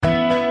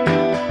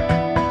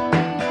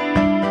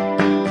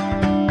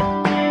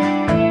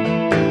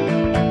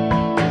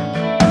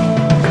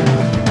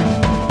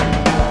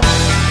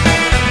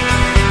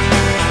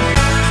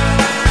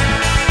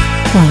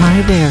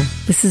there,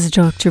 this is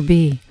Dr.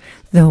 B,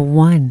 the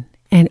one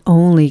and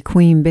only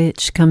Queen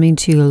Bitch, coming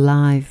to you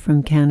live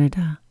from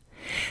Canada.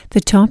 The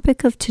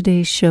topic of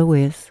today's show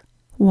is,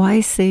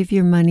 why save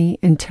your money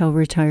until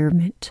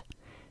retirement?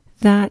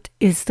 That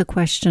is the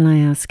question I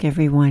ask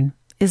everyone,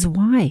 is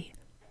why?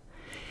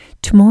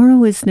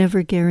 Tomorrow is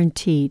never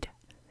guaranteed.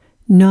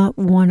 Not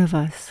one of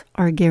us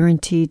are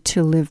guaranteed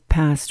to live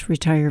past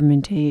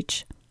retirement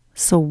age.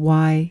 So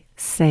why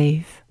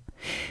save?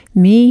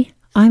 Me,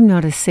 I'm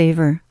not a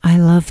saver. I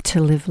love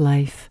to live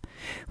life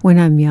when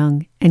I'm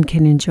young and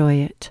can enjoy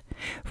it.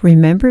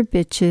 Remember,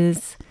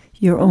 bitches,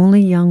 you're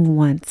only young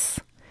once.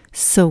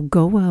 So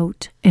go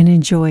out and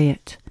enjoy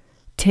it.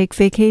 Take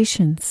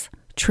vacations,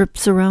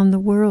 trips around the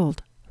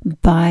world,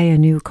 buy a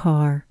new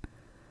car.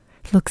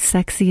 Look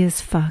sexy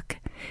as fuck.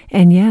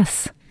 And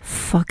yes,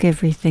 fuck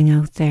everything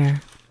out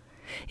there.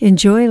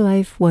 Enjoy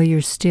life while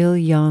you're still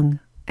young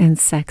and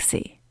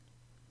sexy.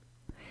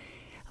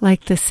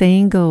 Like the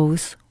saying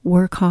goes,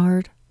 work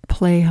hard,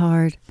 play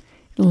hard,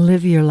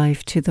 live your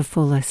life to the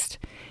fullest.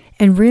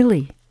 And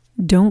really,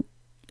 don't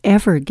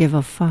ever give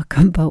a fuck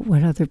about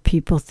what other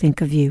people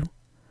think of you.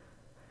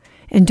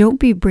 And don't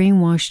be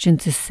brainwashed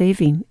into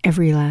saving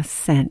every last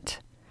cent.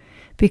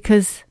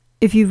 Because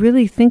if you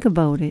really think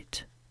about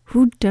it,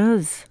 who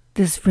does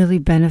this really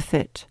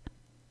benefit?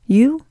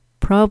 You?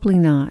 Probably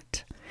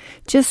not.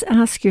 Just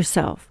ask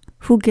yourself,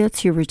 who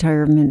gets your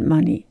retirement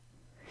money?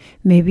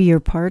 Maybe your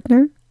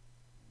partner?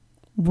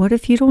 What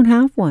if you don't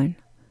have one?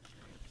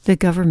 The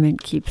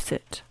government keeps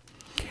it.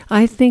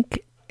 I think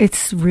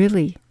it's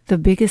really the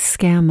biggest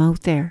scam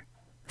out there.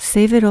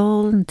 Save it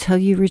all until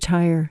you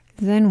retire.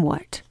 Then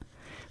what?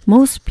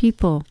 Most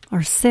people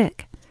are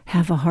sick,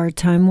 have a hard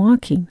time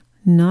walking.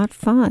 Not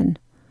fun.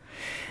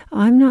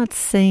 I'm not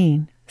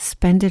saying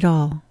spend it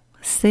all.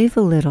 Save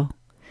a little.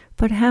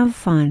 But have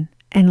fun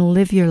and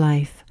live your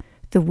life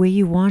the way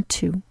you want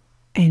to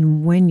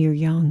and when you're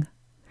young.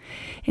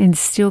 And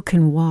still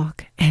can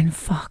walk and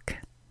fuck.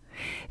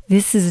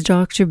 This is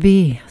Dr.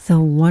 B, the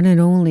one and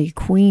only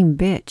Queen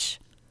Bitch.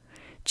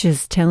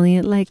 Just telling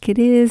it like it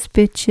is,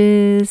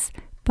 bitches.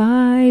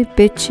 Bye,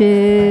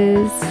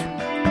 bitches.